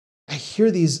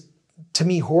hear these, to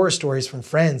me, horror stories from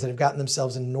friends that have gotten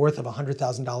themselves in north of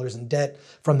 $100,000 in debt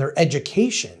from their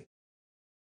education.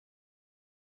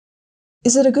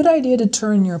 Is it a good idea to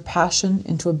turn your passion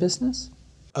into a business?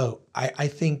 Oh, I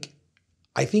think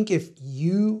if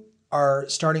you are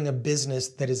starting a business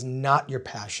that is not your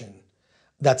passion,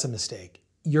 that's a mistake.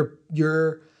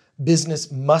 Your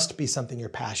business must be something you're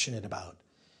passionate about.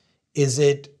 Is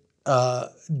it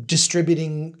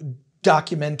distributing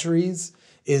documentaries?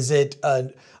 Is it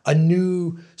a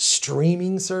new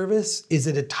streaming service? Is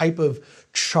it a type of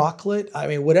chocolate? I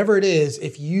mean, whatever it is,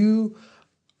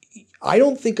 I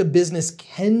don't think a business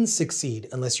can succeed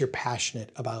unless you're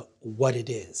passionate about what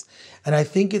it is. And I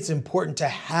think it's important to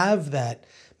have that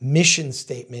mission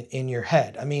statement in your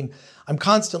head. I mean, I'm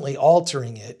constantly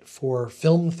altering it for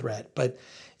Film Threat, but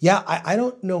yeah, I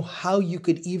don't know how you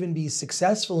could even be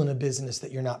successful in a business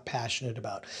that you're not passionate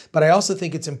about. But I also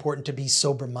think it's important to be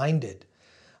sober-minded.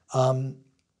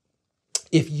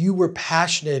 If you were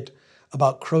passionate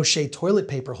about crochet toilet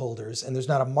paper holders and there's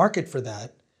not a market for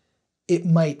that, it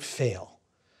might fail.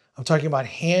 I'm talking about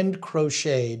hand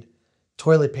crocheted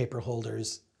toilet paper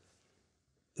holders.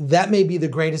 That may be the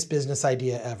greatest business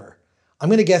idea ever. I'm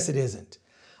going to guess it isn't.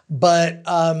 But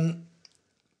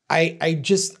I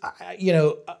just,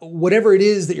 whatever it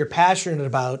is that you're passionate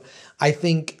about, I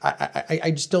think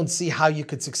I just don't see how you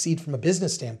could succeed from a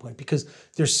business standpoint because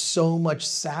there's so much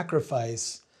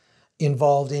sacrifice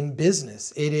involved in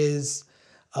business. It is,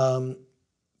 and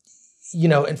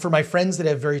for my friends that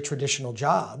have very traditional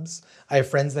jobs, I have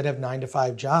friends that have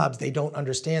 9-to-5 jobs. They don't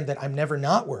understand that I'm never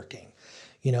not working.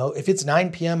 If it's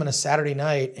 9 p.m. on a Saturday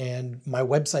night and my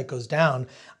website goes down,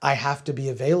 I have to be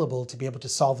available to be able to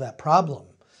solve that problem,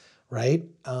 right?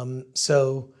 And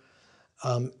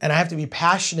I have to be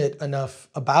passionate enough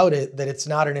about it that it's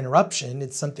not an interruption.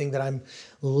 It's something that I'm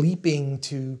leaping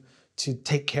to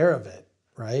take care of it,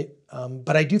 right?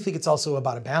 But I do think it's also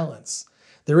about a balance.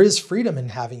 There is freedom in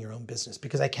having your own business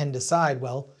because I can decide,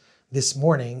 well, this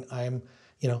morning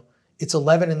it's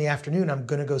 11 in the afternoon, I'm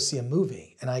going to go see a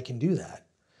movie and I can do that.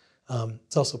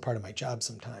 It's also part of my job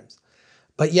sometimes.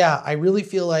 But yeah, I really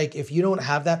feel like if you don't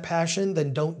have that passion,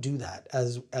 then don't do that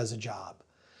as a job,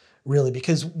 really,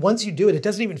 because once you do it, it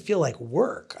doesn't even feel like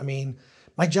work. I mean,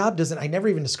 my job I never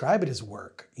even describe it as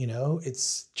work,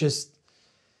 it's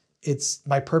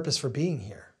my purpose for being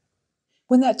here.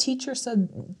 When that teacher said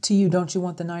to you, don't you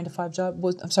want the 9-to-5 job?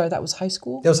 That was high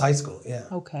school? That was high school, yeah.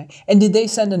 Okay. And did they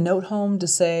send a note home to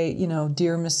say,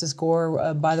 dear Mrs.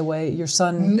 Gore, by the way, your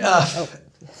son...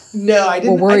 No, I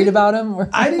didn't. Were worried about him?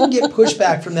 I didn't get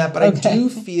pushback from that, but Okay.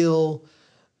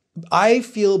 I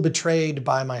feel betrayed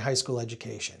by my high school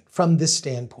education from this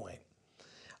standpoint.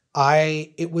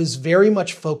 It was very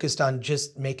much focused on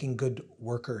just making good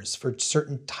workers for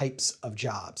certain types of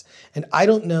jobs. And I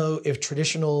don't know if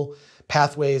traditional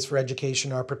pathways for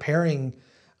education are preparing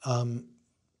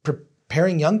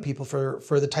young people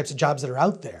for the types of jobs that are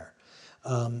out there.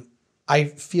 I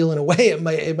feel in a way it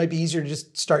might be easier to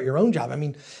just start your own job. I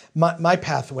mean, my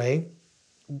pathway,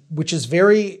 which is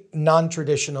very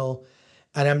non-traditional,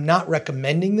 and I'm not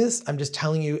recommending this, I'm just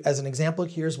telling you as an example,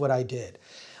 here's what I did.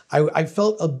 I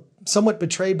felt somewhat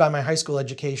betrayed by my high school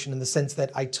education in the sense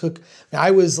that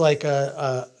I was like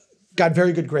got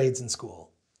very good grades in school,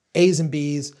 A's and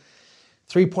B's,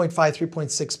 3.5,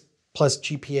 3.6 plus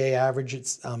GPA average.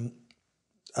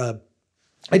 I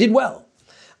did well.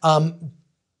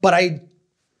 But I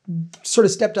sort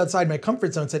of stepped outside my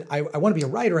comfort zone and said, I want to be a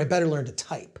writer, I better learn to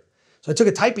type. So I took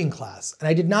a typing class and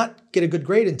I did not get a good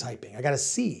grade in typing. I got a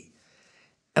C.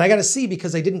 And I got a C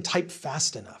because I didn't type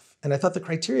fast enough. And I thought the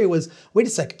criteria was, wait a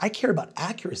sec, I care about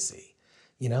accuracy.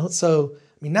 So,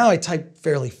 now I type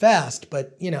fairly fast,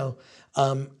 but,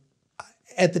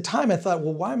 at the time I thought,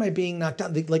 well, why am I being knocked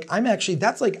down?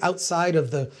 That's like outside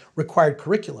of the required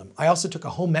curriculum. I also took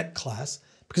a home ec class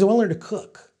because I want to learn to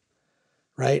cook.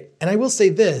 Right? And I will say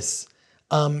this,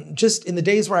 just in the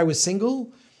days where I was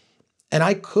single and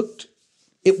I cooked,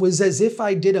 it was as if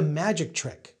I did a magic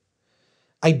trick.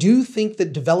 I do think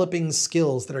that developing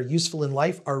skills that are useful in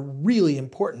life are really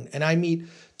important. And I meet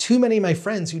too many of my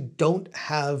friends who don't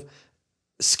have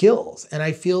skills. And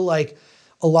I feel like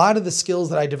a lot of the skills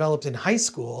that I developed in high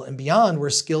school and beyond were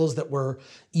skills that were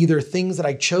either things that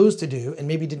I chose to do and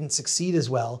maybe didn't succeed as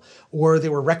well, or they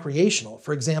were recreational.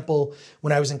 For example,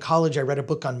 when I was in college, I read a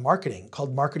book on marketing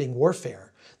called Marketing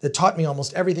Warfare that taught me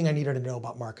almost everything I needed to know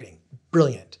about marketing.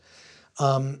 Brilliant.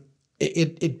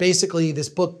 It basically, this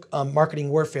book,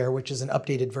 Marketing Warfare, which is an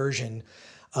updated version,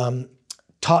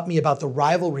 taught me about the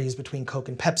rivalries between Coke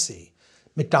and Pepsi,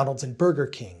 McDonald's and Burger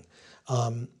King,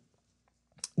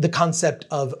 the concept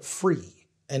of free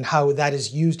and how that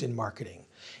is used in marketing.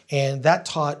 And that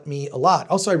taught me a lot.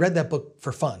 Also, I read that book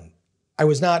for fun. I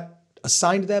was not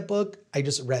assigned to that book, I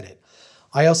just read it.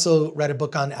 I also read a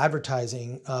book on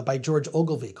advertising by George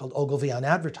Ogilvy called Ogilvy on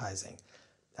Advertising.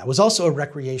 That was also a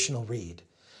recreational read.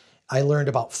 I learned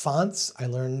about fonts. I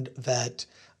learned that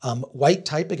white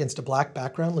type against a black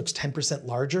background looks 10%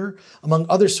 larger, among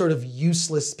other sort of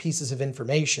useless pieces of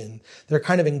information that are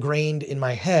kind of ingrained in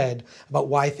my head about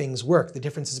why things work, the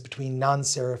differences between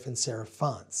non-serif and serif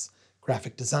fonts,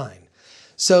 graphic design.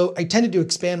 So I tended to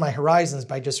expand my horizons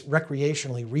by just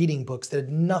recreationally reading books that had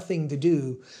nothing to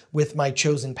do with my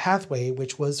chosen pathway,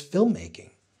 which was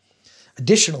filmmaking.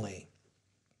 Additionally,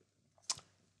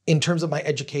 in terms of my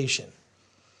education,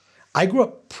 I grew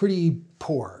up pretty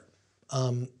poor.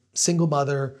 Single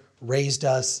mother, raised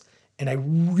us, and I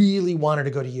really wanted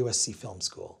to go to USC Film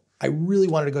School. I really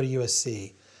wanted to go to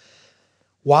USC.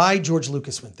 Why? George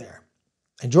Lucas went there.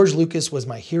 And George Lucas was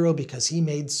my hero because he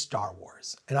made Star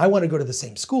Wars. And I wanted to go to the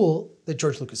same school that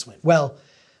George Lucas went. Well,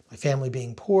 my family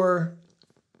being poor,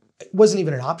 it wasn't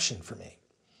even an option for me.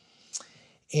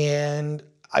 And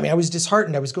I mean, I was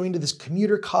disheartened. I was going to this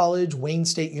commuter college, Wayne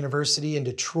State University in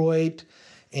Detroit,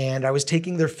 and I was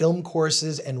taking their film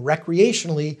courses and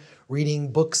recreationally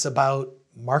reading books about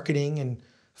marketing and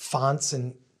fonts.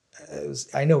 And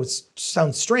I know it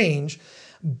sounds strange,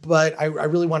 but I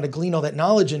really wanted to glean all that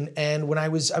knowledge. And when I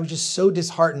was just so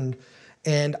disheartened.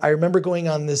 And I remember going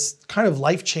on this kind of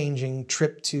life-changing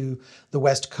trip to the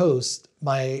West Coast.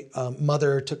 My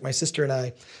mother took my sister and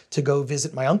I to go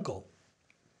visit my uncle,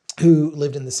 who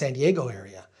lived in the San Diego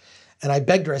area. And I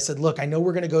begged her, I said, look, I know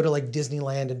we're gonna go to like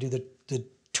Disneyland and do the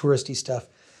touristy stuff.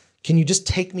 Can you just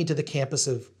take me to the campus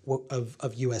of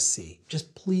USC?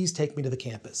 Just please take me to the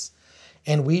campus.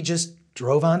 And we just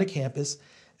drove onto campus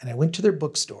and I went to their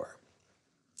bookstore.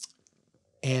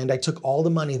 And I took all the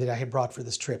money that I had brought for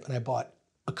this trip and I bought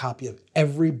a copy of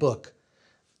every book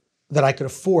that I could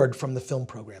afford from the film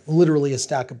program. Literally a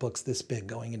stack of books this big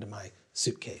going into my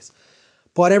suitcase.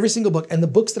 Bought every single book, and the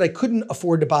books that I couldn't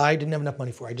afford to buy, didn't have enough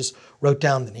money for, I just wrote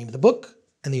down the name of the book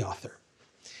and the author.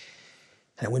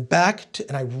 And I went back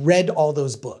and I read all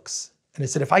those books. And I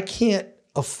said, if I can't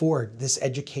afford this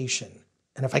education,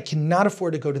 and if I cannot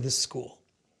afford to go to this school,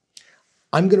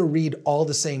 I'm gonna read all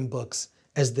the same books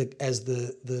as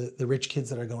the rich kids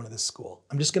that are going to this school.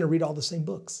 I'm just gonna read all the same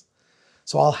books.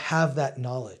 So I'll have that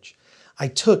knowledge. I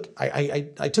took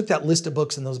that list of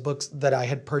books and those books that I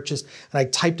had purchased and I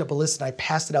typed up a list and I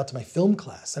passed it out to my film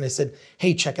class. And I said,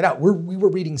 hey, check it out. We were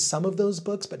reading some of those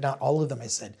books, but not all of them. I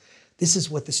said, this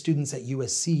is what the students at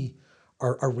USC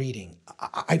are reading.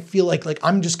 I feel like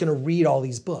I'm just gonna read all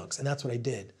these books. And that's what I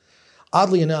did.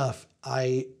 Oddly enough,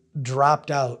 I dropped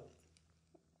out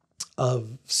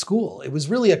of school. It was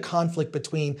really a conflict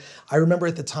between, I remember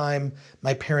at the time,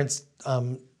 my parents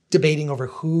debating over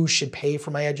who should pay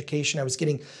for my education. I was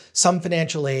getting some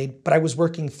financial aid, but I was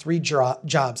working 3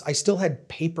 jobs. I still had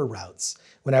paper routes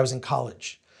when I was in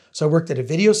college. So I worked at a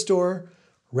video store,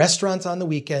 restaurants on the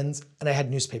weekends, and I had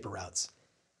newspaper routes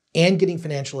and getting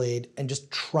financial aid and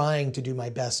just trying to do my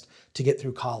best to get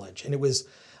through college. And it was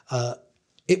a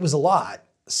lot.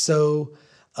 So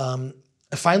I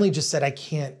finally just said, I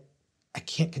can't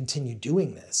continue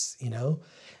doing this, you know?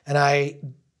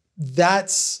 And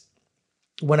that's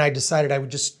when I decided I would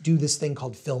just do this thing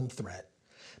called Film Threat,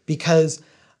 because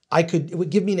it would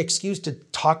give me an excuse to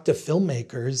talk to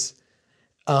filmmakers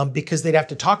because they'd have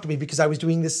to talk to me because I was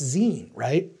doing this zine,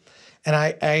 right? And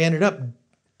I ended up,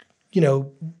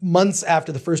 months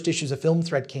after the first issues of Film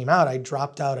Threat came out, I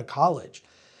dropped out of college.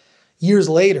 Years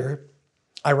later,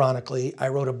 ironically, I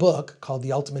wrote a book called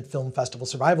The Ultimate Film Festival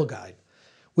Survival Guide,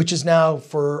 which is now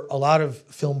for a lot of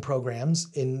film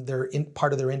programs in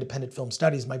part of their independent film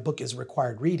studies, my book is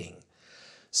required reading.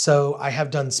 So I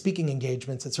have done speaking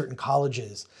engagements at certain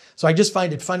colleges. So I just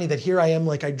find it funny that here I am,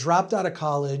 like I dropped out of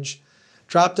college,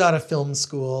 dropped out of film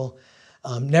school,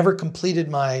 never completed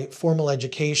my formal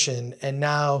education, and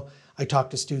now I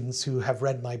talk to students who have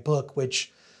read my book,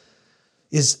 which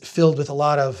is filled with a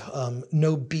lot of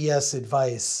no BS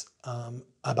advice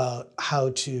about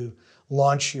how to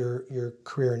launch your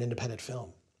career in independent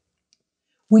film.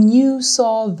 When you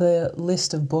saw the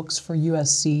list of books for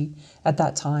USC at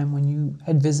that time, when you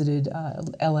had visited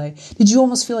LA, did you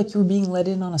almost feel like you were being let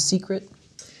in on a secret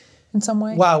in some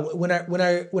way? Wow, when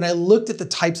I looked at the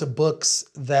types of books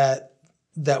that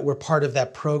were part of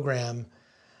that program,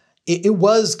 it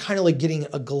was kind of like getting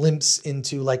a glimpse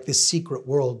into like this secret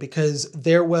world, because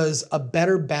there was a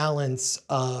better balance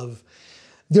of,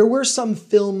 there were some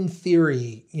film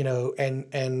theory,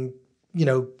 and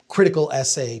critical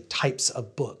essay types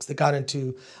of books that got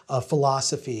into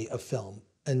philosophy of film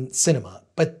and cinema.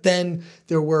 But then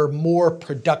there were more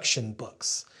production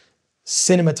books,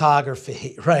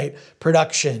 cinematography, right?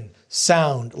 Production,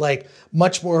 sound, like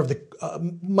much more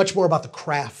about the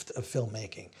craft of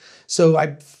filmmaking. So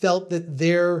I felt that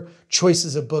their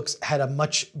choices of books had a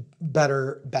much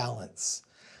better balance.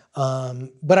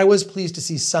 But I was pleased to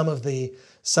see some of the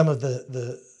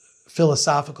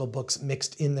philosophical books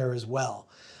mixed in there as well.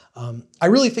 I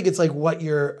really think it's like what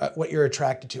you're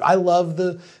attracted to. I love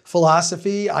the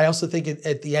philosophy. I also think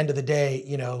at the end of the day,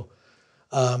 you know,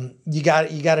 you got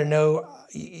to know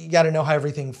how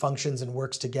everything functions and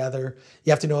works together.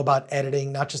 You have to know about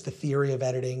editing, not just the theory of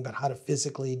editing, but how to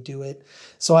physically do it.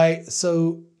 So I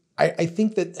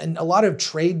think that, and a lot of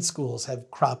trade schools have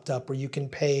cropped up where you can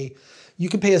pay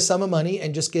a sum of money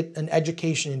and just get an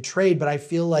education in trade. But I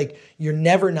feel like you're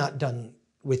never not done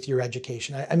with your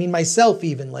education. I mean, myself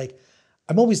even, like,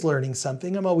 I'm always learning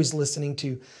something. I'm always listening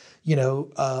to, you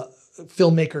know,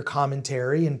 filmmaker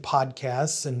commentary and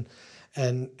podcasts and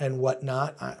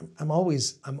whatnot. I'm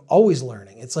always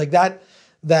learning. It's like that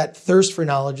thirst for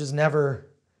knowledge it's never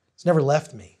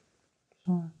left me.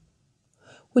 Sure.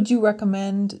 Would you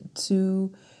recommend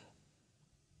to,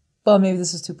 well, maybe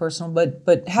this is too personal,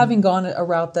 but having gone a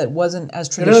route that wasn't as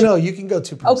traditional. No, you can go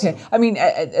too personal. Okay. I mean,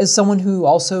 as someone who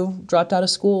also dropped out of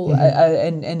school,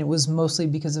 and it was mostly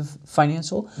because of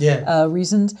financial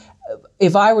reasons,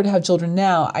 if I were to have children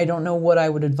now, I don't know what I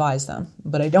would advise them.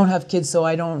 But I don't have kids, so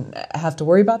I don't have to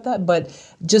worry about that. But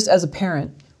just as a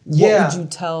parent, what would you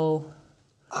tell?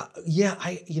 I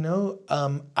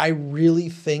really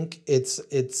think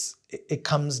it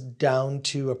comes down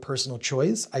to a personal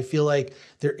choice. I feel like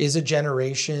there is a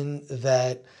generation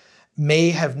that may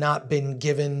have not been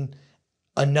given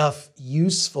enough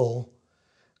useful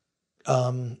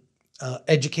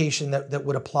education that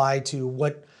would apply to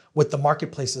what the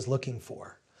marketplace is looking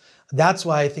for. That's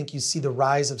why I think you see the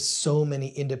rise of so many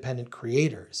independent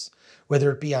creators, whether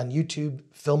it be on YouTube,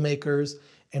 filmmakers,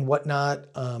 and whatnot.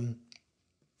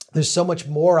 There's so much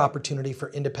more opportunity for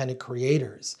independent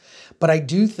creators. But I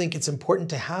do think it's important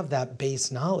to have that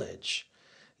base knowledge,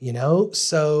 you know?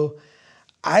 So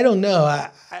I don't know.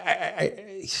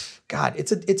 God,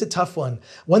 it's a tough one.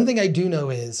 One thing I do know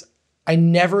is I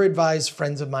never advise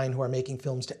friends of mine who are making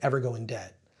films to ever go in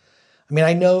debt. I mean,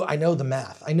 I know the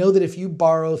math. I know that if you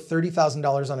borrow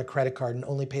 $30,000 on a credit card and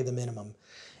only pay the minimum,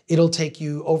 it'll take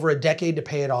you over a decade to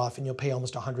pay it off and you'll pay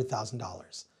almost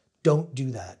 $100,000. Don't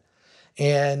do that.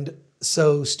 And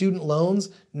so student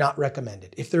loans, not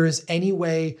recommended. If there is any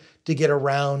way to get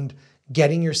around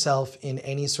getting yourself in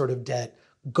any sort of debt,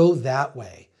 go that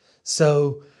way.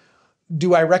 So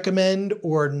do I recommend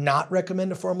or not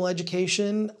recommend a formal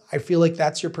education? I feel like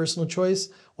that's your personal choice.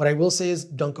 What I will say is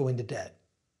don't go into debt.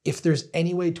 If there's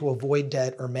any way to avoid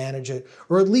debt or manage it,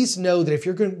 or at least know that if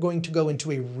you're going to go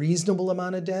into a reasonable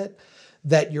amount of debt,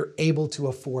 that you're able to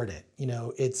afford it. You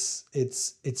know, it's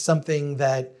something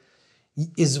that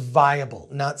is viable,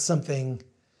 not something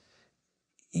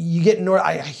you get.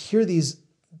 I hear these,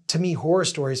 to me, horror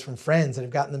stories from friends that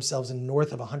have gotten themselves in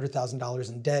north of $100,000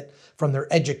 in debt from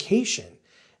their education.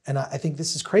 And I think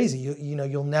this is crazy.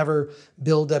 You'll never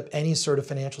build up any sort of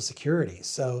financial security.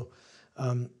 So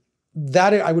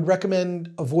that I would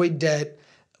recommend avoid debt,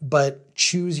 but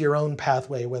choose your own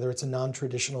pathway, whether it's a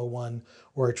non-traditional one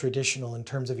or a traditional in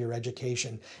terms of your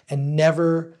education, and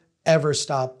never, ever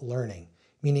stop learning.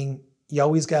 Meaning you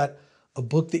always got a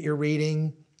book that you're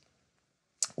reading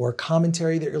or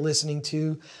commentary that you're listening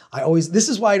to. This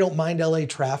is why I don't mind LA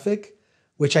traffic,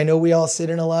 which I know we all sit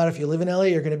in a lot. If you live in LA,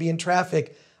 you're going to be in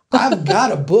traffic. I've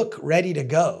got a book ready to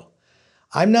go.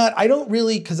 I don't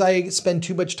really, because I spend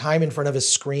too much time in front of a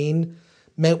screen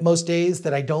most days,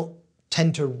 that I don't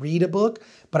tend to read a book,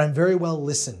 but I'm very well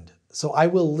listened. So I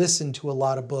will listen to a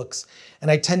lot of books, and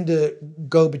I tend to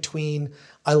go between,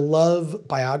 I love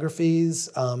biographies,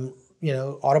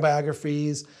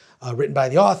 autobiographies written by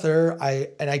the author.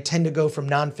 I tend to go from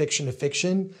nonfiction to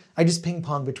fiction. I just ping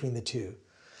pong between the two.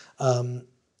 I'm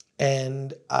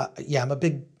a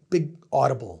big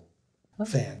Audible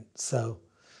fan. So,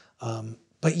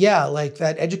 but yeah, like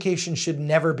that education should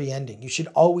never be ending. You should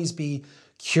always be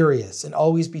curious and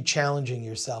always be challenging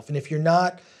yourself. And if you're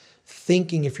not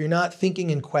thinking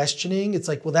and questioning, it's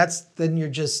like, well, then you're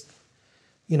just,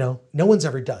 no one's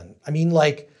ever done. I mean,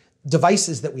 like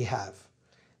devices that we have,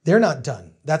 they're not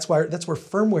done. That's where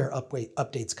firmware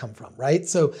updates come from, right?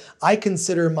 So I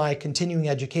consider my continuing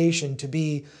education to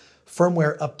be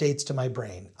firmware updates to my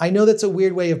brain. I know that's a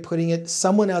weird way of putting it.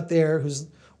 Someone out there who's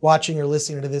watching or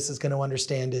listening to this is going to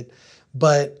understand it.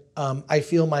 But I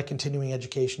feel my continuing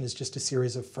education is just a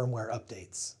series of firmware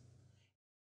updates.